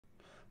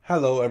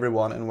Hello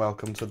everyone and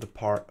welcome to the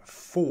part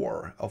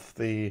 4 of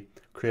the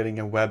Creating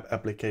a Web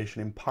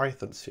Application in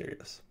Python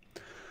series.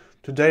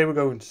 Today we're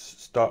going to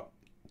start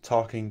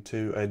talking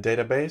to a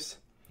database,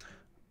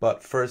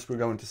 but first we're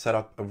going to set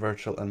up a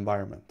virtual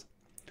environment.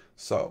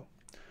 So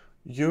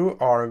you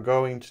are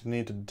going to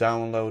need to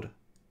download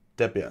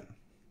Debian,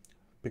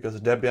 because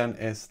Debian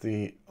is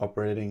the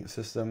operating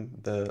system,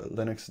 the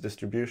Linux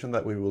distribution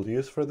that we will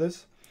use for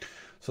this.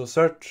 So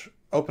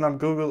open up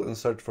Google and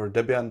search for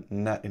Debian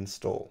net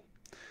install.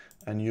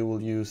 And you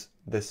will use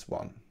this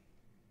one.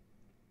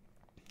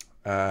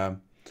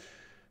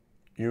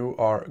 You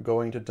are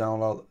going to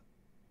download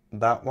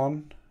that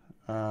one,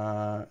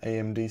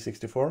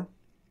 AMD64.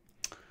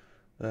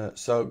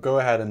 So go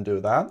ahead and do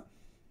that.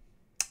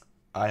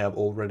 I have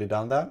already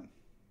done that.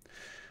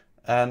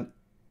 And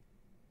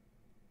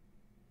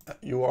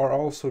you are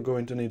also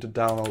going to need to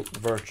download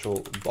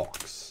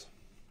Virtualbox.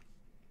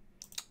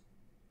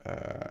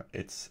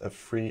 It's a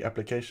free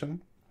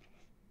application.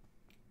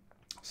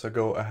 So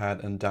go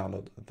ahead and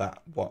download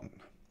that one.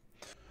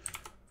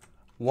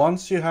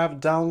 Once you have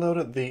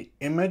downloaded the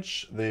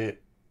image, the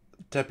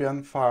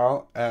Debian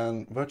file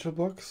and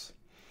Virtualbox,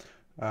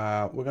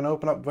 we're going to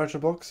open up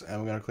Virtualbox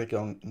and we're going to click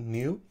on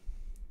New.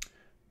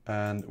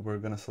 And we're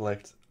going to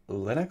select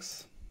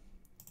Linux.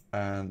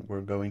 And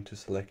we're going to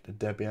select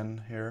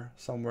Debian here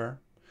somewhere.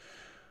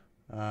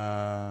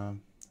 Debian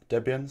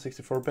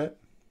 64-bit.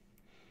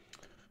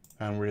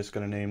 And we're just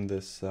going to name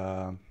this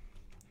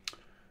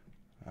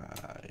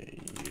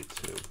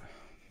YouTube.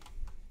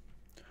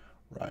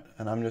 Right,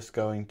 and I'm just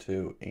going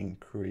to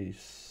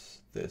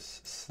increase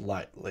this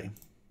slightly.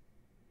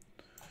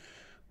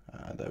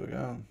 There we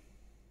go.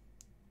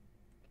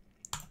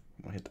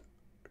 We'll hit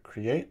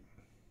create,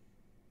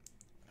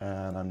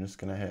 and I'm just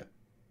gonna hit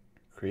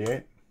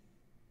create.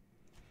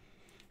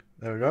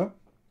 There we go.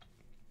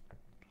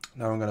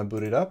 Now I'm gonna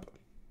boot it up,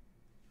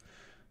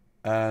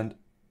 and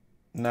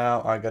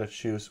now I gotta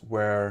choose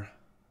where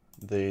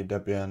the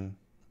Debian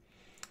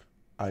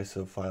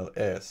ISO file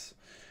is.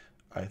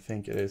 I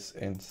think it is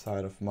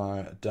inside of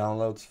my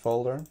downloads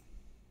folder.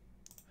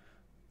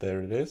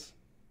 There it is.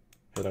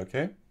 Hit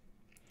OK.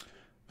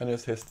 And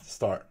just hit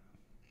start.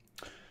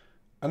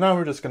 And now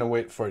we're just going to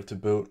wait for it to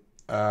boot.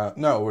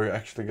 No, we're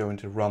actually going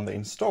to run the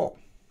install,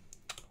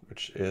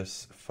 which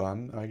is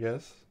fun, I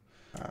guess.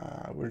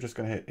 We're just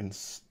going to hit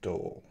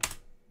install.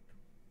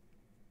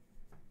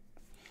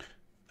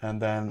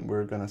 And then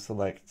we're going to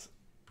select,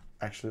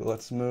 actually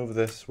let's move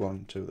this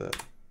one to the,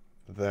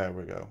 there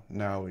we go.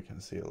 Now we can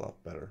see a lot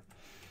better.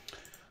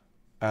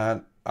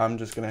 And I'm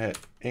just going to hit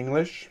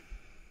English.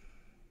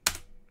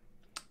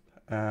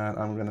 And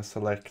I'm going to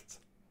select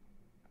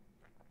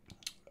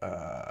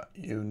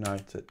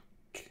United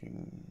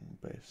Kingdom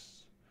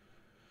base.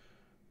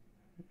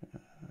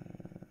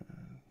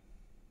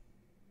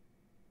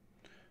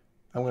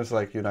 I'm going to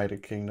select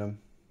United Kingdom.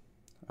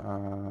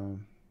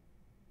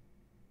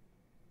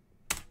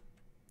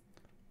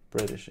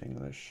 British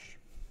English.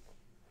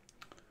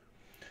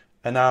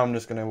 And now I'm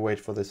just going to wait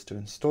for this to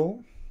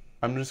install.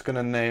 I'm just going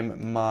to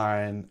name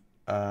mine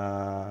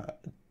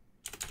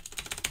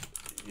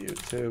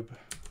YouTube.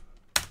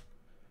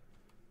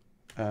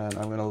 And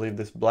I'm going to leave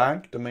this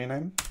blank, domain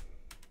name.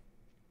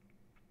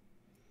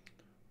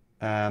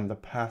 And the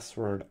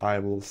password, I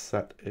will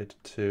set it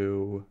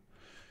to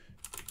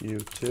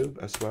YouTube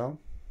as well.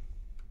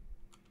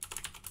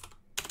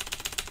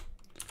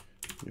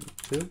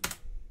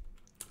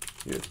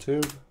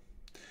 YouTube.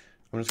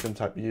 I'm just going to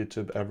type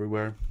YouTube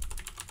everywhere.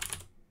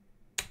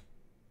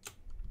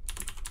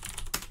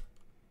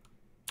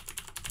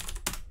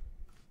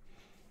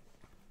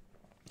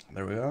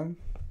 There we go.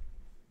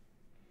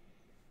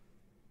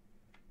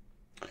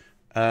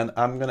 And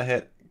I'm going to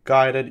hit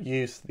guided,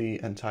 use the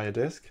entire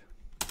disk.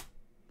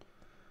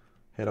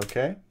 Hit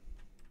OK.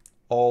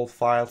 All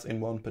files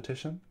in one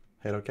partition.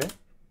 Hit OK.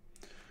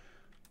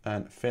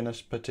 And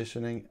finish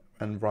partitioning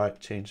and write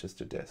changes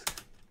to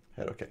disk.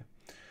 Hit OK.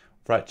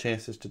 Write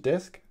changes to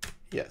disk.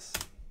 Yes.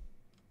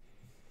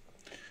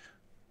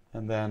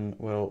 And then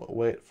we'll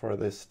wait for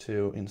this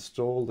to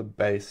install the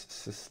base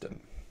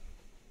system.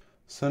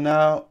 So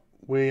now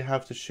we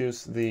have to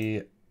choose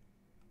the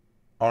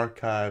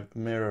archive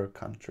mirror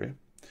country.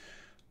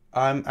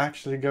 I'm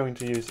actually going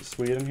to use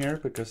Sweden here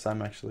because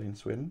I'm actually in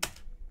Sweden.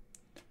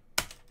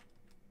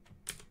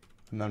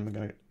 And then we're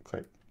going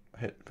to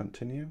hit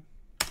continue.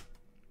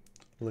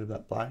 Leave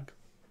that blank.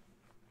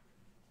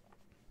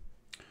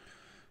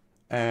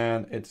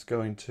 And it's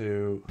going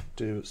to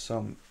do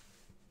some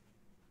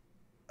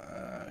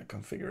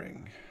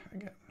configuring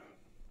again.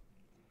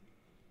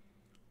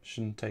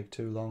 Shouldn't take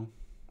too long.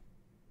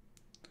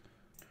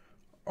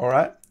 All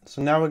right,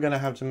 so now we're going to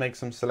have to make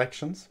some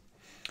selections.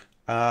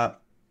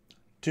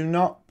 Do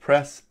not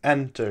press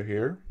enter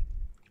here.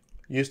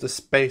 Use the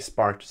space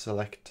bar to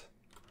select,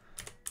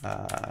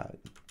 to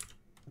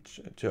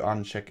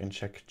uncheck and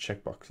check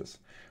checkboxes.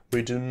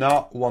 We do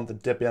not want the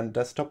Debian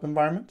desktop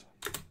environment,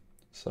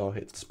 so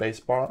hit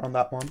space bar on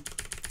that one.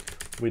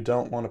 We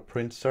don't want a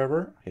print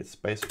server, hit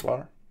space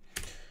bar.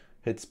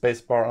 hit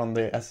spacebar on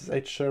the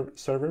SSH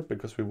server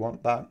because we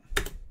want that.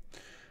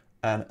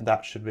 And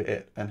that should be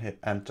it, and hit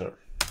enter.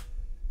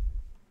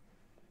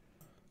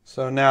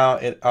 So now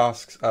it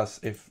asks us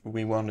if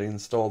we want to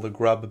install the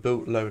grub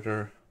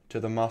bootloader to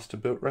the master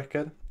boot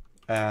record,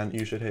 and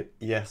you should hit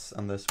yes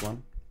on this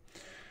one,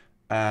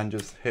 and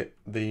just hit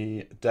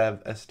the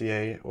dev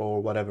SDA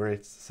or whatever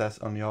it says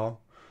on your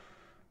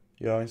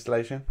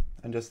installation,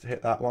 and just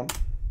hit that one.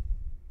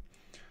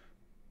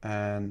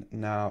 And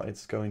now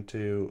it's going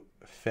to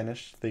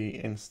finish the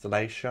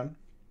installation.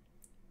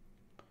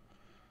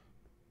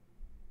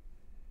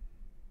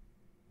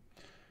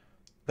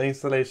 The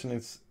installation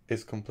is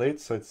complete,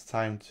 so it's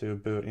time to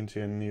boot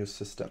into a new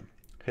system.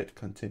 Hit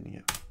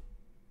continue.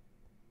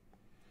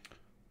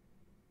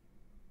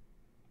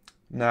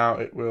 Now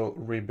it will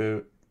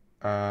reboot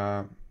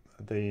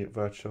the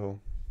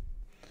virtual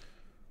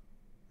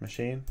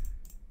machine,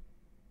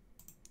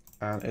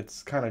 and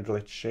it's kind of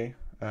glitchy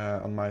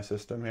on my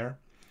system here,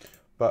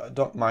 but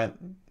don't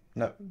mind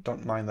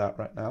that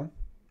right now.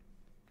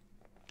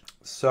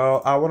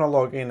 So I want to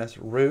log in as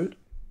root,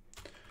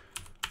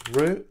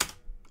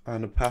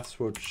 and the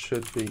password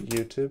should be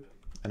YouTube,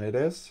 and it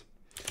is.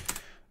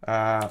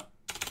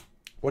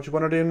 What you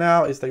want to do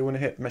now is that you want to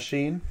hit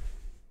machine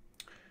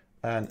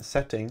and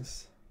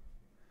settings,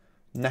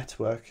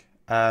 network,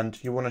 and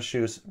you want to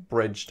choose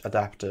bridged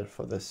adapter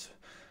for this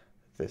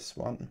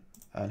one,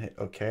 and hit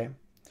OK.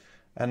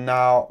 And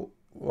now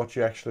what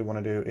you actually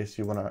want to do is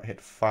you want to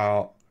hit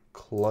file,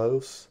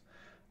 close,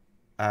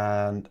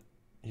 and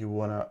you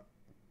want to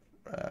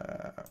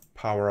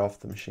power off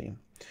the machine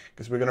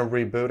because we're going to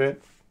reboot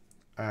it.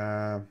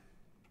 There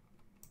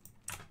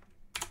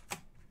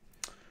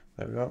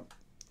we go.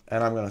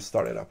 And I'm going to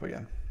start it up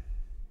again.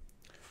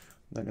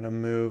 I'm going to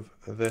move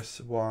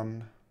this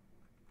one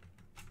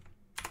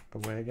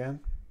away again.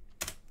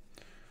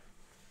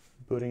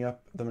 Booting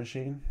up the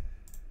machine.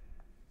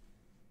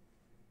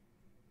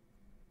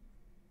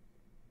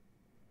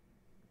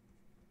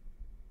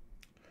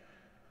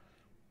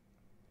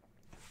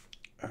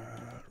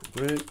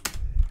 Root.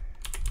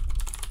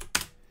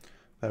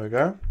 There we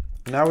go.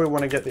 Now we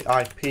want to get the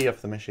IP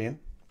of the machine.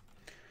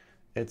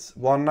 It's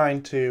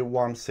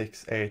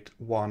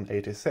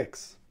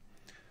 192.168.186.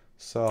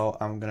 So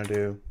I'm going to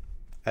do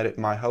edit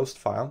my host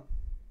file.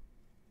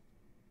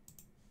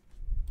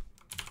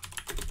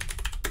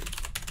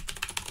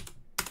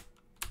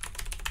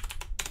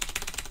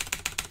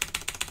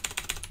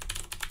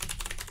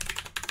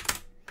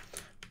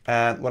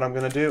 And what I'm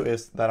going to do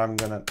is that I'm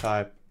going to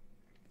type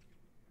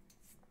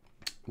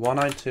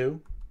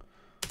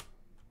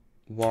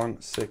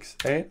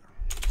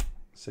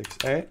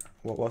 192.168.168.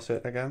 What was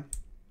it again?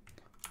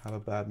 I have a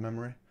bad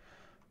memory.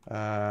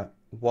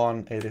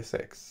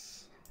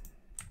 186.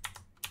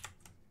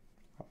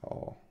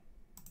 Oh.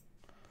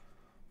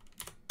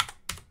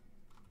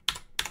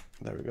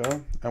 There we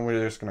go. And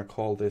we're just going to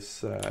call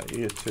this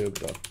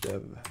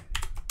youtube.dev.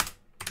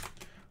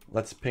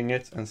 Let's ping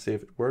it and see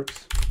if it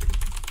works.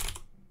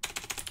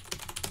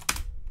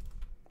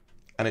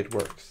 And it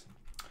works.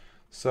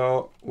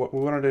 So what we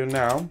want to do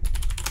now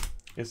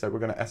is that we're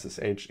going to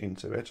SSH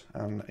into it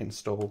and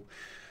install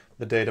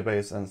the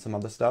database and some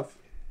other stuff.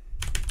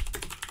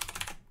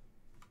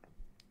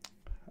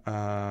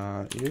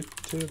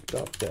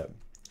 youtube.dev.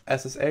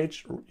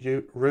 SSH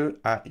root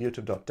at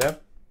youtube.dev.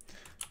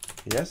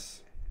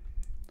 Yes.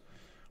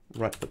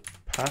 Write the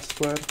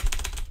password.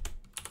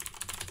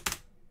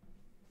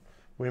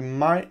 We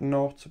might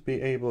not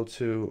be able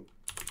to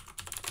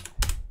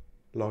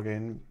log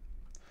in.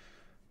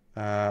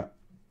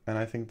 And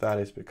I think that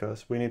is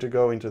because we need to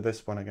go into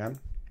this one again.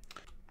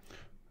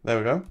 There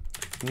we go.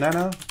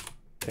 Nano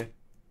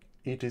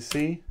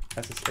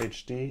etc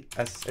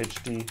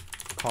sshd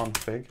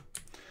config.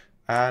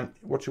 And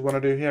what you want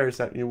to do here is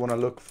that you want to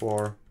look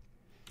for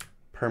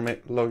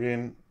permit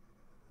login,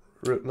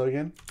 root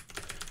login.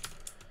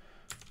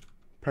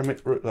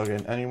 Permit root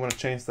login, and you want to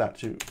change that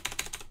to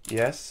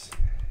yes.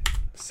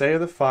 Save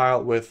the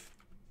file with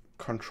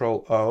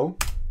Control O,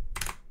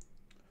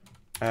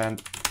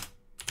 and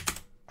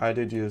I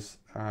did use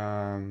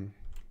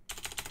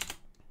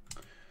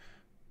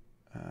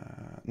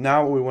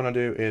now what we want to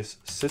do is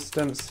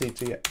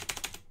systemctl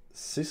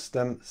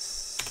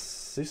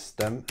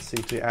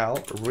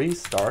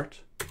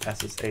restart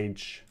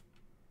SSH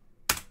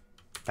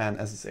and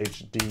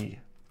SSHD.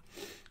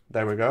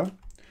 There we go.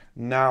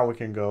 Now we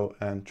can go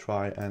and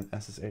try and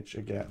SSH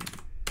again.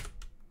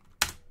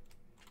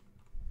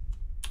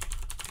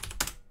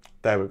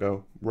 There we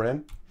go, we're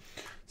in.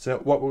 So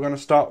what we're going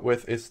to start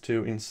with is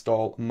to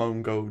install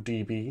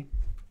MongoDB.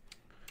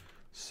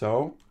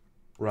 So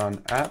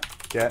run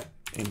apt-get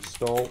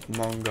install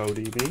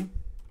MongoDB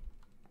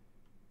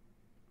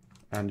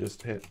and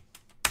just hit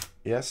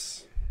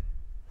yes.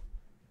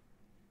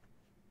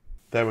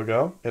 There we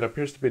go, it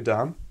appears to be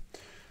done.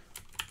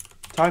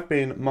 Type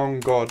in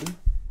mongod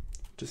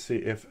to see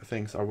if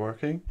things are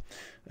working,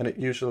 and it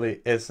usually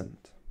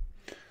isn't.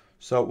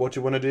 So what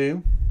you want to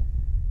do,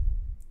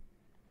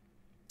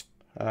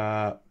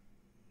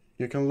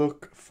 you can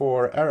look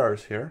for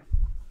errors here,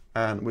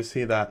 and we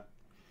see that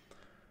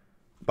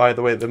by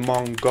the way, the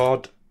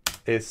mongod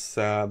is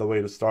the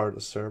way to start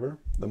a server,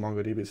 the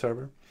MongoDB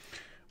server.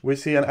 We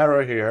see an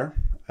error here,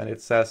 and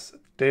it says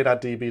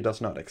DataDB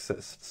does not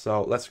exist.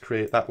 So let's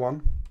create that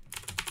one.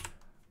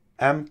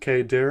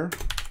 mkdir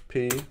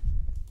p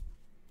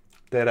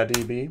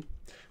DataDB,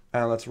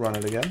 and let's run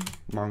it again,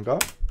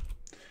 mongo.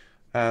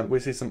 And we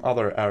see some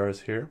other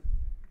errors here.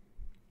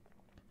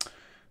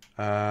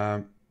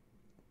 Where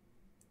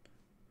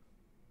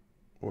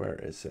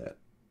is it?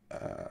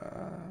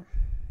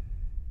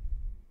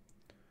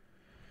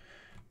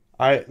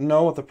 I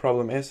know what the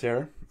problem is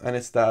here, and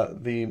it's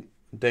that the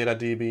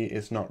DataDB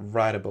is not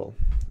writable.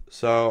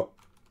 So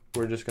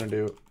we're just going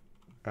to do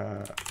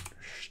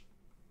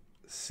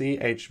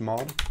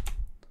chmod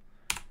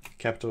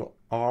capital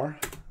R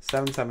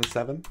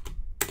 777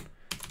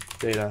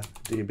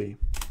 DataDB,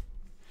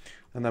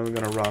 and then we're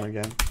going to run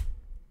again.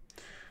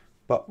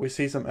 But we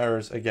see some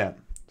errors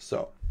again.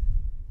 So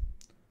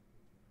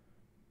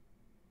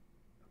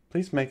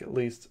please make at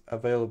least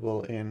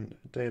available in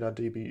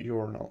DataDB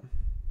URL.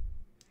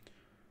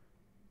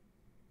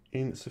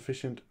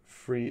 Insufficient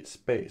free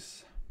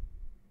space.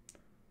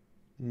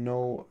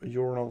 No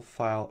URL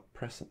file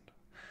present.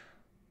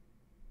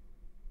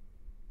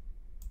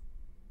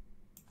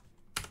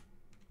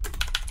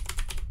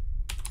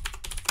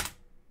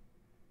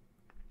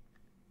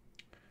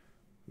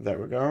 There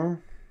we go.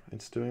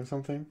 It's doing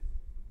something.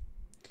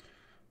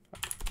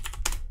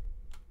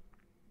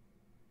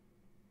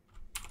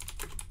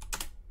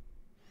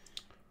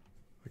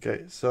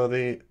 Okay, so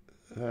the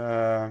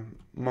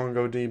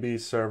MongoDB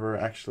server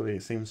actually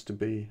seems to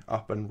be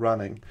up and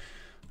running.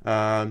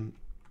 There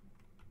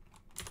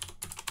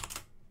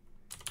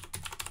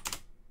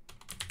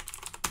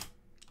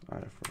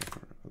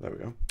we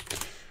go.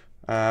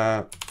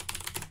 All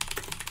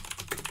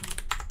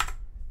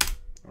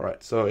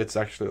right, so it's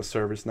actually a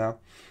service now.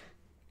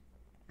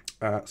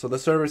 So the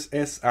service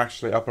is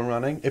actually up and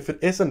running. If it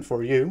isn't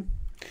for you,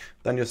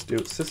 then just do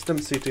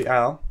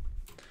systemctl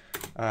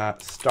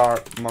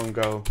start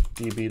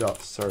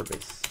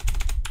mongodb.service,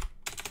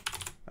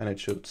 and it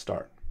should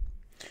start.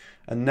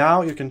 And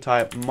now you can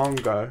type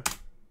mongo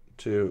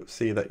to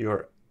see that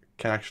you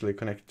can actually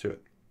connect to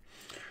it.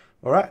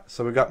 All right,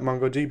 so we got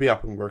MongoDB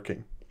up and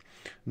working.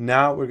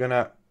 Now we're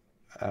gonna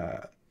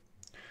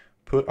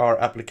put our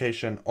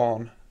application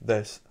on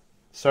this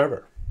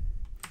server.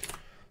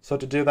 So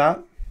to do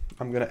that,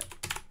 I'm gonna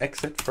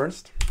exit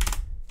first,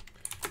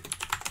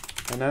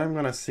 and then I'm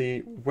gonna see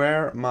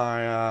where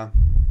my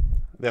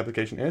the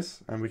application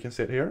is, and we can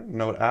see it here,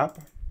 node app.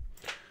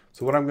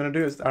 So what I'm gonna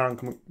do is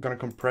I'm gonna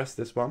compress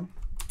this one.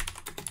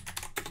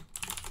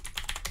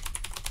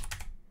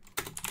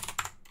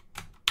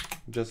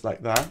 Just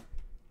like that.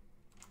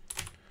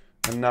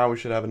 And now we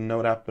should have a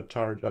node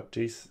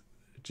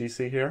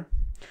app.tar.gc here.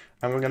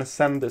 And we're gonna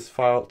send this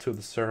file to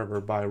the server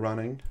by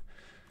running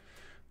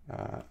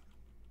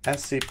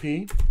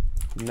scp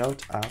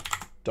node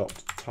app.tar.gc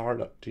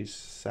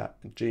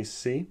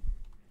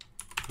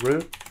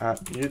root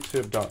at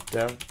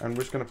youtube.dev, and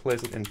we're just going to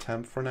place it in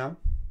temp for now.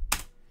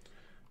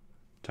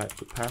 Type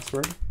the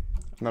password, and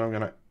then I'm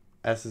going to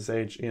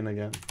SSH in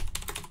again.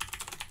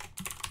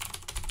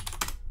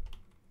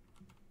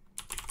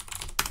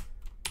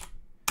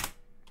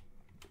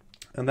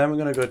 And then we're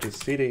going to go to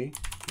cd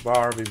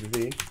var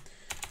vvv.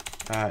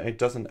 It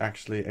doesn't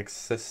actually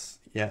exist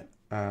yet,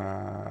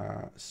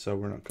 so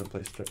we're not going to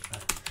place it.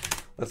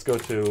 Let's go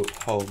to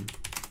home,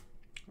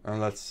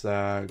 and let's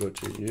go to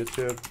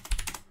YouTube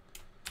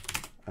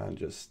and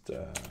just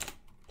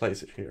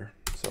place it here.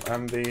 So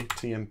mv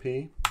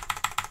tmp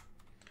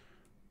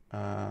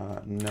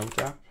node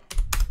app,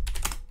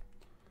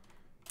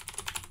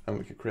 and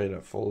we could create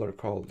a folder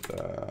called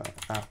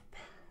app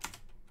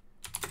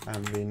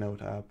mv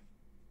node app,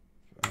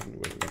 and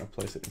we're going to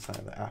place it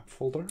inside the app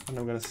folder, and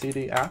I'm going to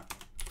cd app,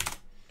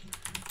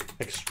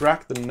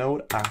 extract the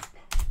node app.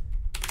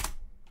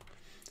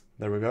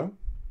 There we go.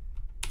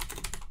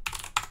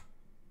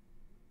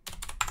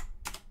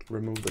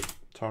 Remove the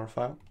tar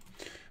file.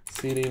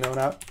 cd node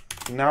app.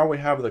 Now we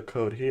have the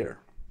code here.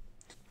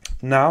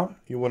 Now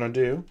you want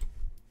to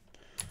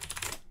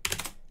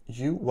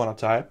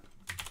type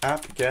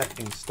apt-get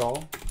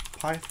install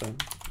python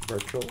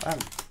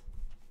virtualenv.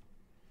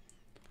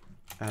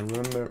 And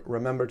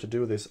remember to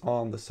do this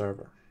on the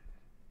server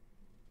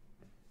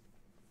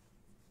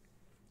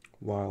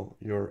while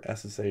you're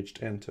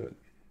SSH'd into it.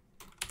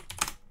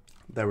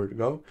 There we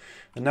go.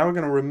 And now we're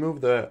going to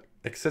remove the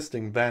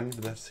existing vend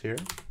that's here,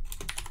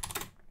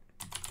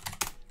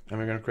 and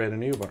we're going to create a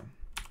new one.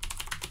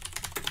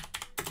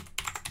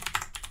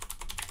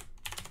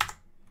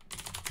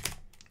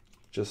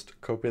 Just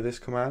copy this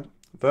command,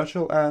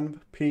 virtualenv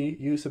p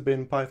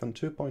userbin python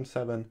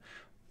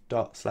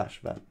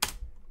 2.7./vend.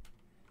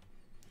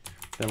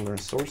 Then we're going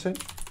to source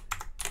it.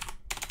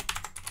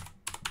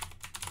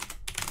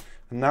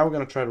 And now we're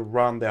going to try to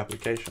run the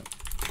application.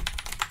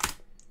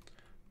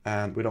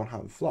 And we don't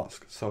have a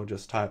Flask, so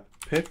just type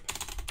pip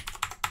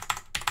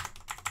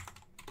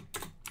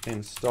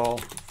install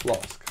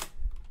Flask.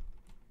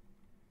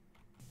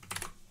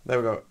 There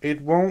we go.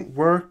 It won't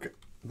work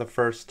the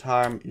first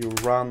time you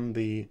run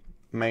the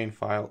main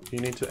file, you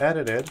need to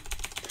edit it.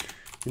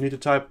 You need to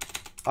type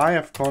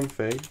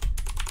ifconfig,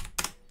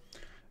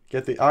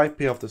 get the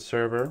IP of the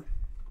server,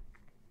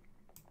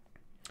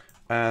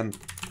 and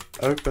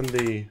open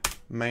the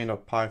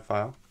main.py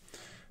file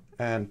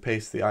and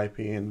paste the IP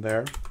in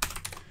there.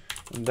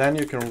 And then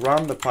you can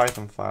run the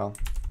Python file,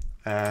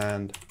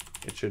 and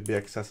it should be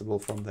accessible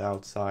from the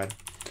outside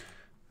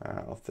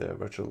of the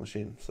virtual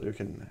machine, so you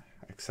can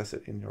access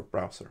it in your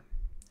browser.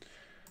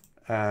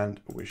 And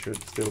we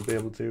should still be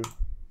able to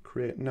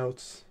create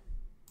notes.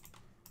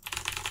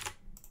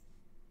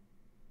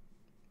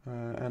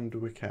 And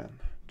we can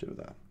do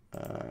that.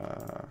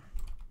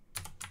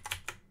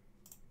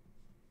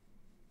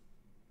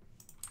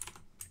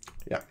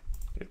 Yeah,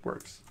 it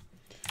works.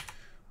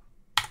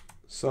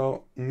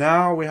 So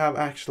now we have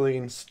actually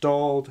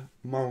installed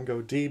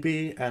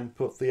MongoDB and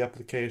put the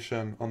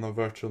application on the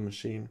virtual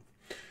machine.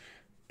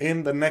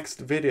 In the next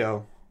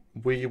video,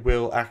 we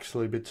will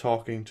actually be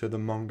talking to the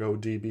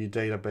MongoDB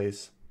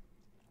database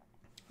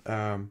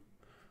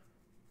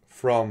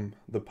from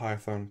the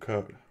Python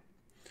code.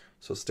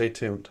 So stay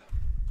tuned.